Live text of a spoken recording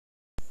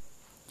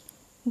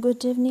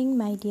Good evening,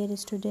 my dear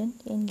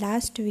student. In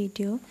last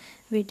video,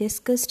 we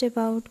discussed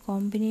about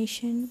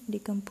combination,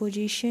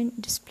 decomposition,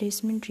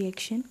 displacement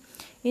reaction.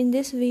 In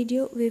this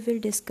video, we will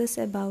discuss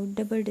about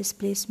double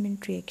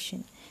displacement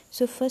reaction.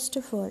 So first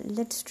of all,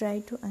 let's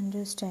try to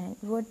understand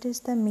what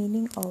is the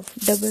meaning of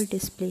double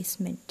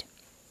displacement.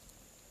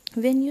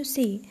 When you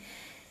see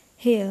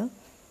here,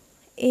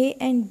 A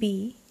and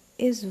B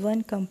is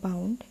one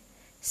compound,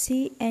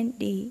 C and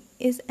D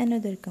is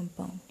another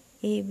compound,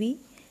 AB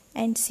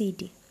and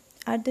CD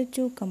are the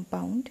two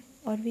compound,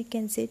 or we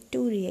can say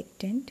two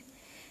reactant.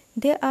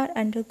 They are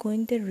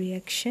undergoing the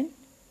reaction.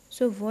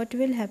 So what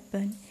will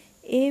happen?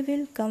 A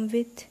will come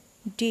with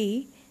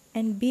D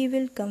and B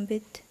will come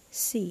with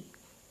C.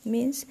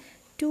 Means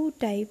two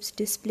types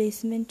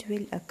displacement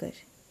will occur.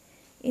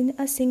 In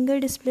a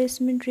single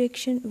displacement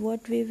reaction,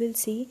 what we will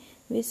see?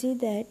 We see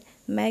that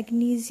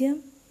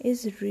magnesium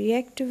is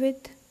react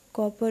with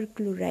copper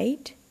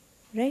chloride,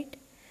 right?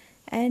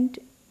 And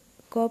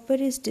copper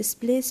is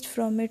displaced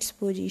from its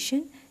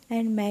position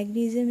and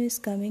magnesium is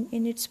coming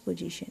in its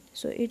position.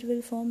 So it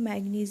will form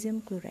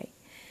magnesium chloride.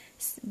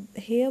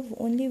 Here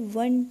only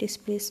one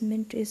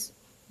displacement is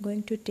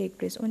going to take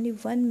place. Only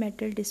one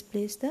metal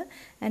displaces the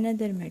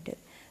another metal.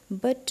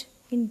 But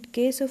in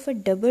case of a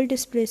double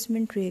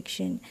displacement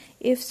reaction,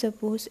 if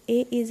suppose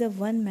A is a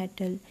one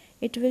metal,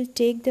 it will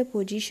take the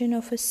position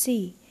of a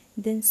C.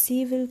 Then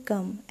C will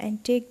come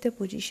and take the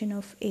position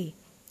of A.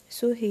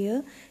 So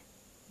here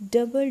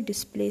double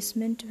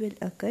displacement will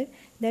occur.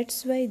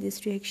 That's why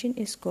this reaction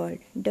is called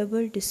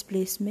double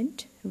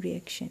displacement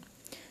reaction.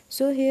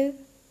 So here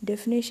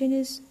definition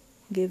is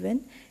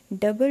given.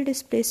 Double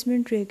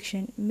displacement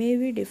reaction may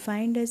be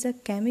defined as a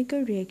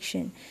chemical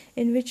reaction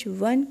in which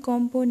one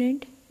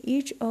component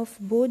each of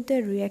both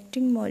the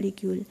reacting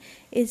molecule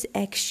is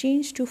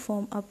exchanged to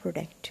form a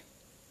product.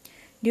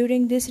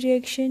 During this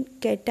reaction,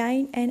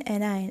 cation and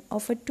anion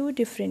of a two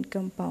different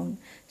compound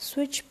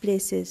switch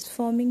places,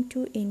 forming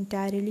two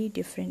entirely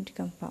different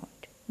compound.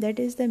 That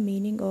is the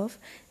meaning of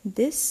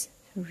this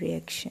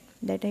reaction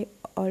that I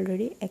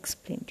already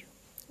explained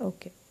you.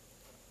 Okay.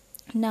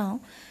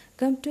 Now,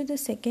 come to the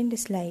second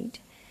slide.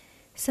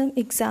 Some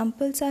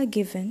examples are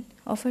given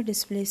of a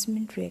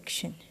displacement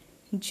reaction.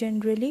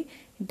 Generally,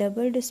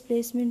 double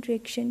displacement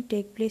reaction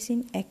take place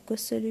in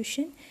aqueous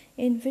solution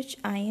in which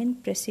ion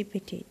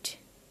precipitate.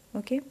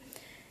 Okay,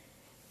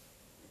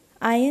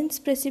 ions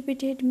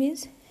precipitate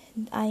means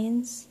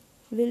ions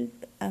will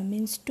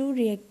means two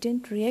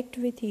reactant react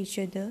with each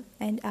other,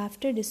 and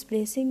after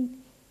displacing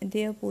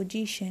their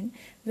position,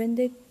 when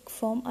they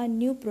form a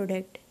new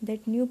product,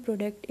 that new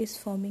product is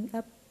forming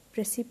a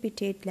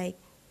precipitate like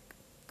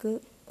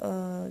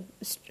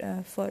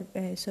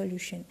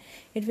solution.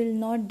 It will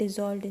not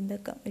dissolve in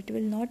the it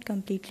will not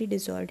completely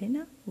dissolve in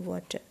a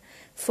water.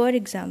 For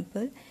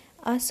example,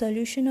 a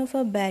solution of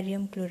a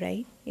barium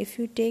chloride, if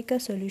you take a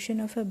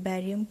solution of a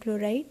barium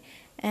chloride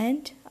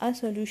and a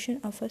solution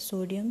of a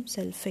sodium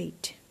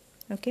sulfate,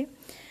 okay,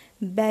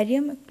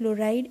 barium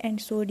chloride and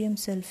sodium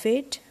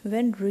sulfate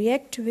when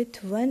react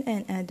with one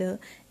another,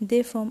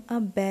 they form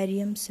a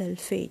barium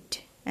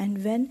sulfate,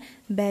 and when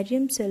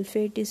barium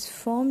sulfate is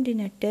formed in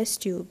a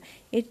test tube,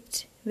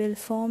 it will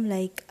form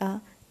like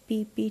a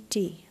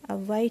PPT, a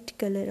white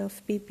color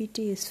of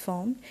PPT is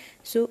formed.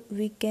 So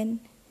we can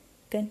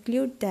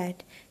conclude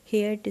that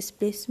here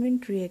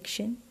displacement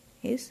reaction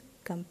is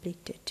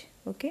completed.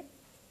 Okay,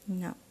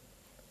 now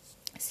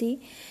see,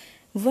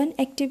 one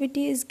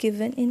activity is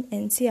given in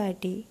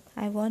NCERT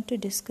I want to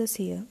discuss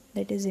here,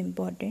 that is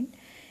important.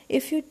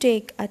 If you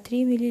take a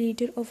 3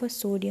 milliliter of a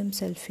sodium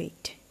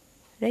sulfate,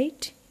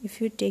 right,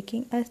 if you're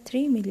taking a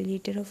 3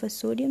 milliliter of a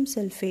sodium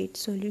sulfate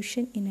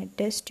solution in a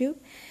test tube,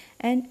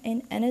 and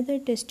in another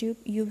test tube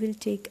you will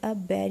take a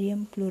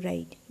barium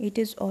chloride, it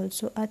is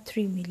also a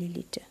 3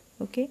 milliliter.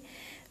 Okay,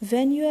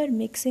 when you are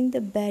mixing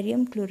the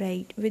barium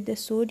chloride with the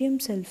sodium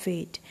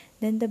sulfate,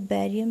 then the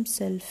barium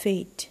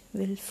sulfate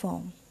will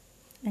form,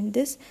 and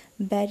this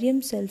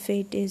barium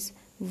sulfate is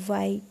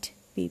white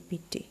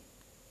PPT.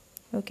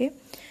 Okay,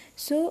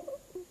 so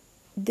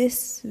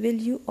this will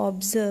you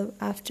observe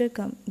after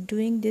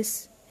doing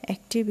this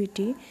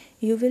activity,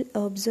 you will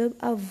observe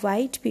a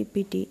white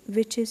PPT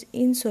which is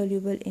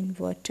insoluble in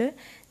water.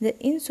 The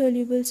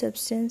insoluble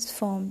substance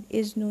formed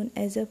is known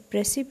as a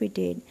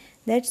precipitate.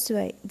 That's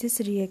why this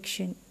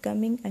reaction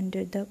coming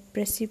under the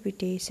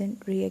precipitation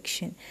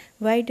reaction.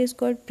 Why it is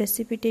called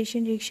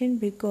precipitation reaction?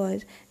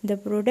 Because the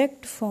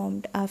product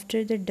formed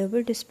after the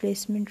double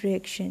displacement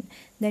reaction,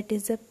 that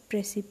is a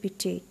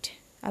precipitate.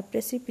 A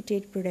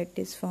precipitate product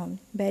is formed.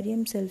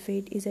 Barium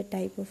sulfate is a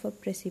type of a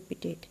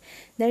precipitate.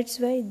 That's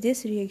why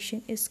this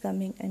reaction is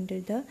coming under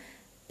the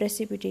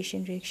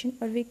precipitation reaction,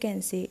 or we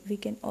can say, we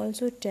can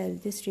also tell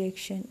this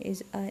reaction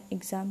is an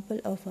example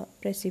of a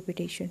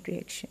precipitation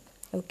reaction.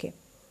 Okay.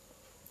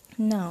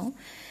 Now,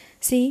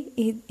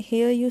 See,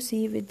 here you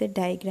see with the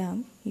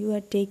diagram, you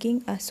are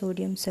taking a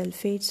sodium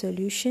sulfate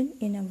solution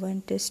in a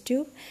one test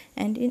tube,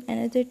 and in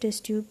another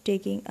test tube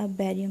taking a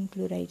barium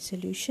chloride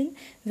solution.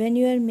 When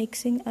you are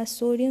mixing a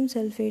sodium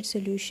sulfate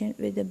solution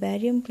with the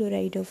barium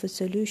chloride of a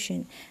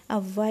solution, a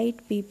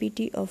white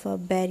PPT of a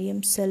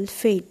barium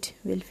sulfate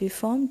will be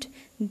formed.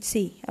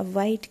 See, a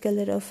white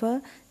color of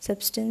a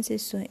substance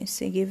is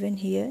given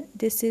here.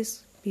 This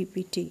is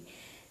PPT.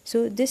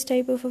 So this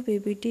type of a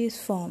PPT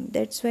is formed.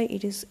 That's why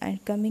it is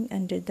coming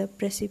under the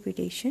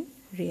precipitation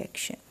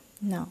reaction.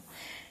 Now,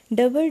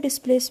 double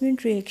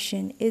displacement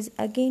reaction is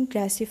again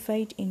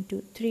classified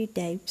into three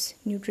types: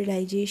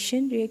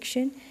 neutralization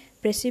reaction,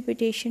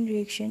 precipitation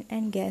reaction,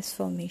 and gas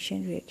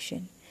formation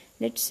reaction.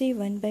 Let's see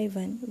one by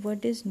one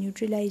what is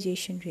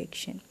neutralization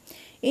reaction.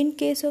 In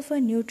case of a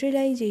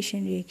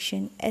neutralization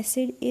reaction,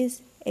 acid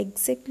is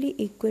exactly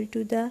equal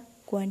to the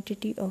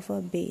quantity of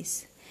a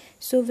base.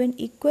 So when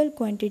equal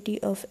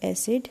quantity of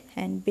acid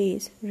and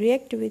base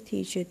react with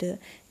each other,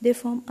 they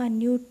form a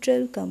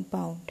neutral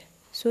compound.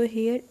 So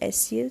here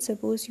HCl,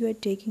 suppose you are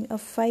taking a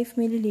 5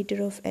 milliliter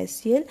of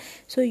HCl,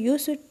 so you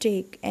should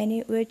take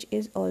Na, which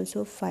is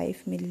also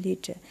 5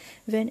 milliliter.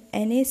 When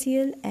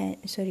HCl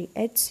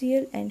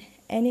and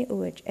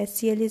NaOH,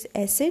 HCl is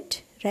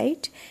acid,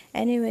 right?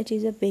 NaOH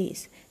is a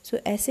base. So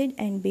acid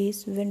and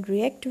base when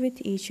react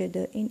with each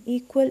other in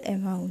equal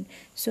amount,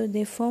 so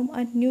they form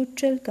a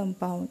neutral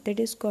compound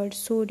that is called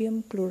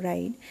sodium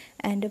chloride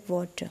and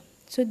water.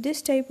 So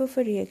this type of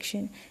a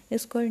reaction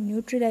is called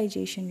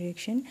neutralization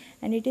reaction,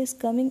 and it is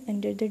coming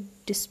under the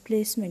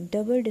displacement,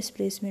 double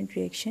displacement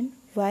reaction.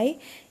 Why?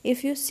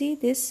 If you see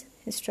this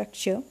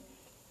structure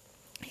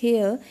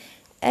here,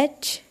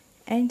 H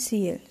and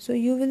Cl, so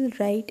you will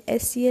write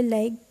HCl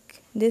like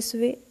this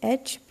way,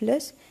 H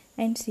plus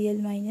and Cl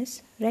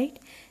minus, right?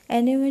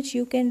 NaOH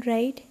you can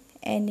write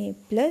Na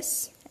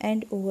plus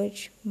and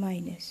OH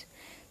minus.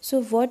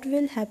 So what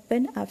will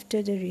happen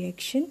after the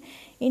reaction?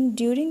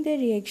 During the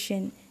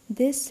reaction,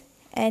 this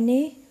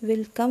Na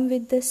will come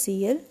with the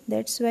Cl,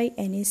 that's why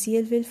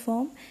NaCl will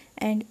form,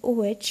 and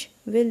OH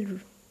will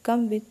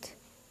come with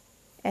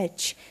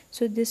H,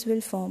 so this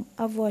will form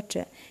a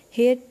water.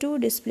 Here two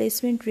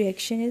displacement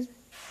reaction is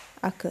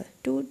occur,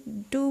 two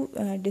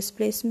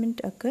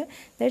displacement occur,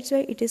 that's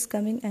why it is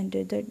coming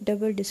under the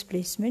double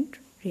displacement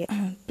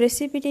reaction.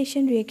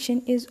 Precipitation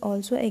reaction is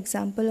also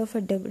example of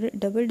a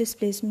double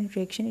displacement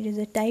reaction. It is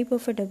a type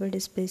of a double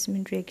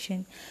displacement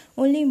reaction.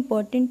 Only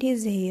important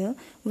is here,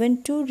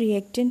 when two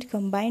reactant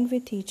combine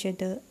with each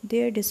other,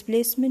 their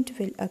displacement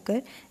will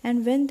occur,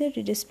 and when the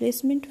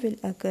displacement will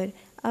occur,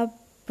 a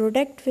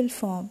product will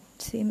form.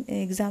 Same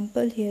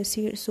example here,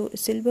 so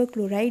silver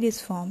chloride is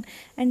formed,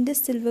 and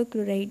this silver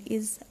chloride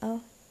is a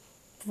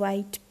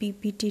white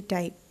PPT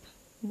type,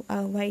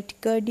 a white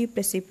curdy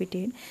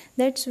precipitate.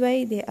 That's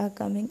why they are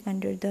coming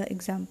under the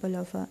example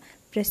of a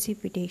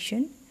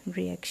precipitation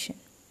reaction.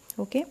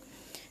 Okay,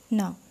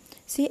 now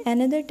see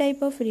another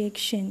type of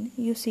reaction.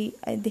 You see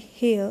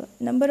here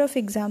number of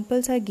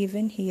examples are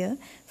given here.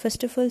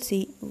 First of all,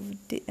 see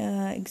the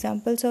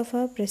examples of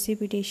a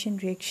precipitation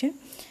reaction.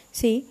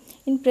 See,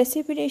 in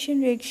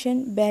precipitation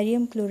reaction,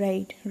 barium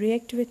chloride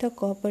react with a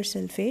copper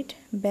sulfate.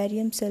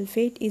 Barium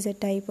sulfate is a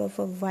type of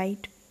a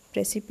white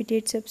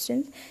precipitate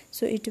substance,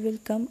 so it will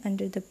come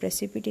under the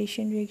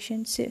precipitation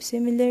reaction.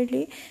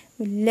 Similarly,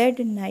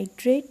 lead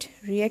nitrate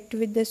react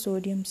with the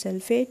sodium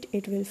sulfate,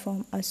 it will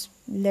form a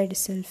lead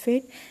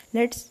sulfate.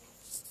 Lead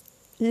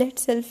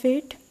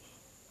sulfate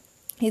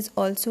is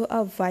also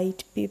a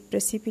white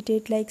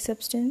precipitate like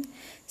substance.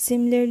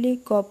 Similarly,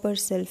 copper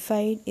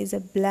sulfide is a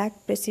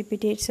black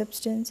precipitate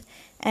substance,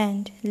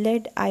 and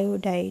lead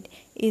iodide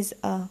is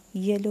a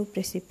yellow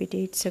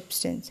precipitate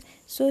substance.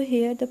 So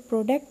here the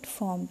product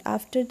formed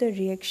after the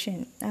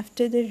reaction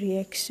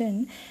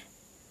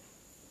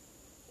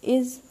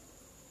is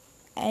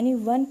any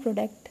one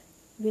product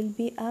will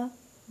be a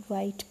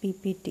white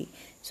PPT.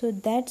 So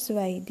that's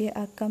why they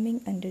are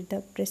coming under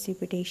the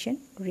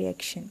precipitation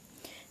reaction.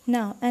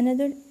 Now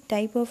another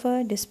type of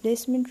a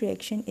displacement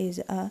reaction is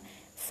a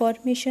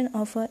formation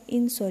of a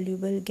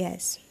insoluble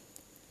gas.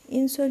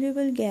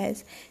 Insoluble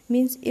gas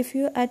means if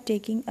you are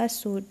taking a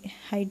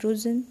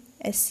hydrogen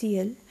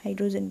HCl,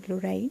 hydrogen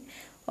chloride,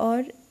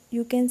 or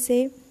you can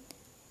say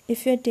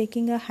if you are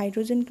taking a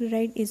hydrogen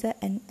chloride is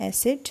an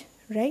acid,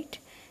 right,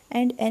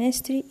 and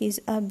NH3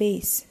 is a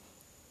base.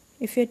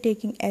 If you are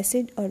taking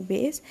acid or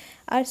base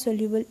are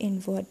soluble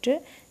in water,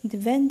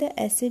 when the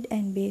acid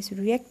and base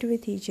react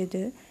with each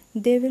other,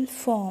 they will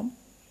form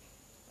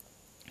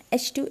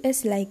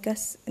H2S like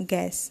a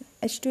gas,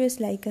 H2S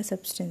like a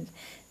substance.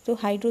 So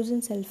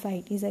hydrogen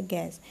sulfide is a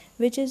gas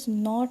which is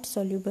not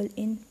soluble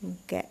in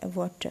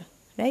water.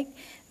 right?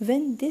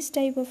 When this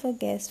type of a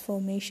gas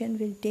formation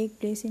will take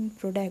place in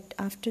product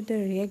after the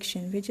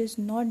reaction which is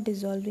not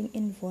dissolving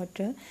in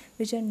water,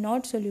 which are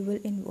not soluble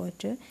in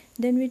water,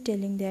 then we're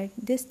telling that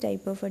this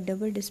type of a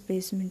double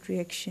displacement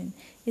reaction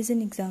is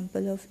an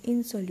example of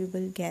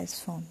insoluble gas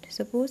formed.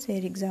 Suppose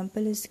here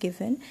example is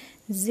given: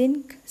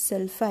 zinc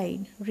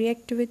sulfide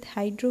react with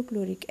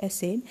hydrochloric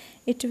acid,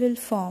 it will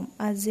form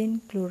a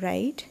zinc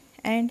chloride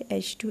and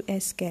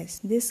H2S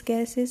gas. This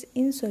gas is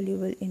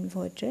insoluble in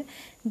water,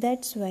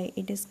 that's why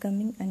it is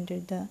coming under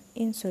the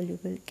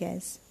insoluble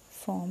gas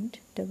formed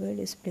double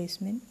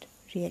displacement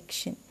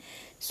reaction.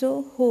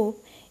 So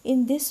hope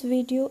in this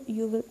video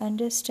you will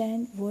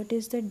understand what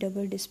is the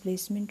double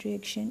displacement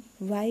reaction,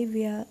 why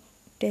we are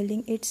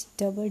telling it's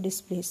double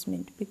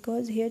displacement,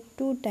 because here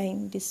two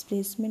time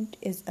displacement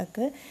is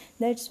occur,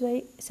 that's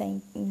why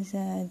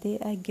they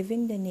are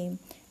giving the name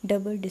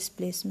double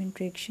displacement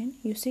reaction.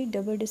 You see,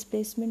 double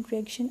displacement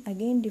reaction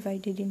again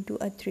divided into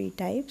three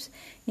types: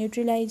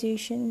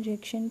 neutralization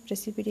reaction,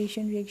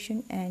 precipitation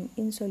reaction, and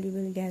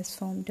insoluble gas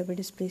form double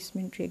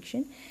displacement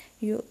reaction.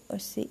 You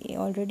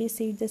already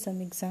see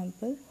some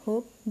example.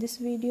 Hope this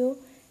video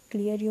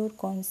clear your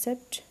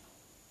concept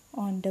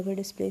on double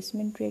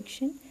displacement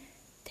reaction.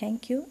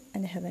 Thank you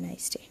and have a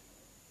nice day.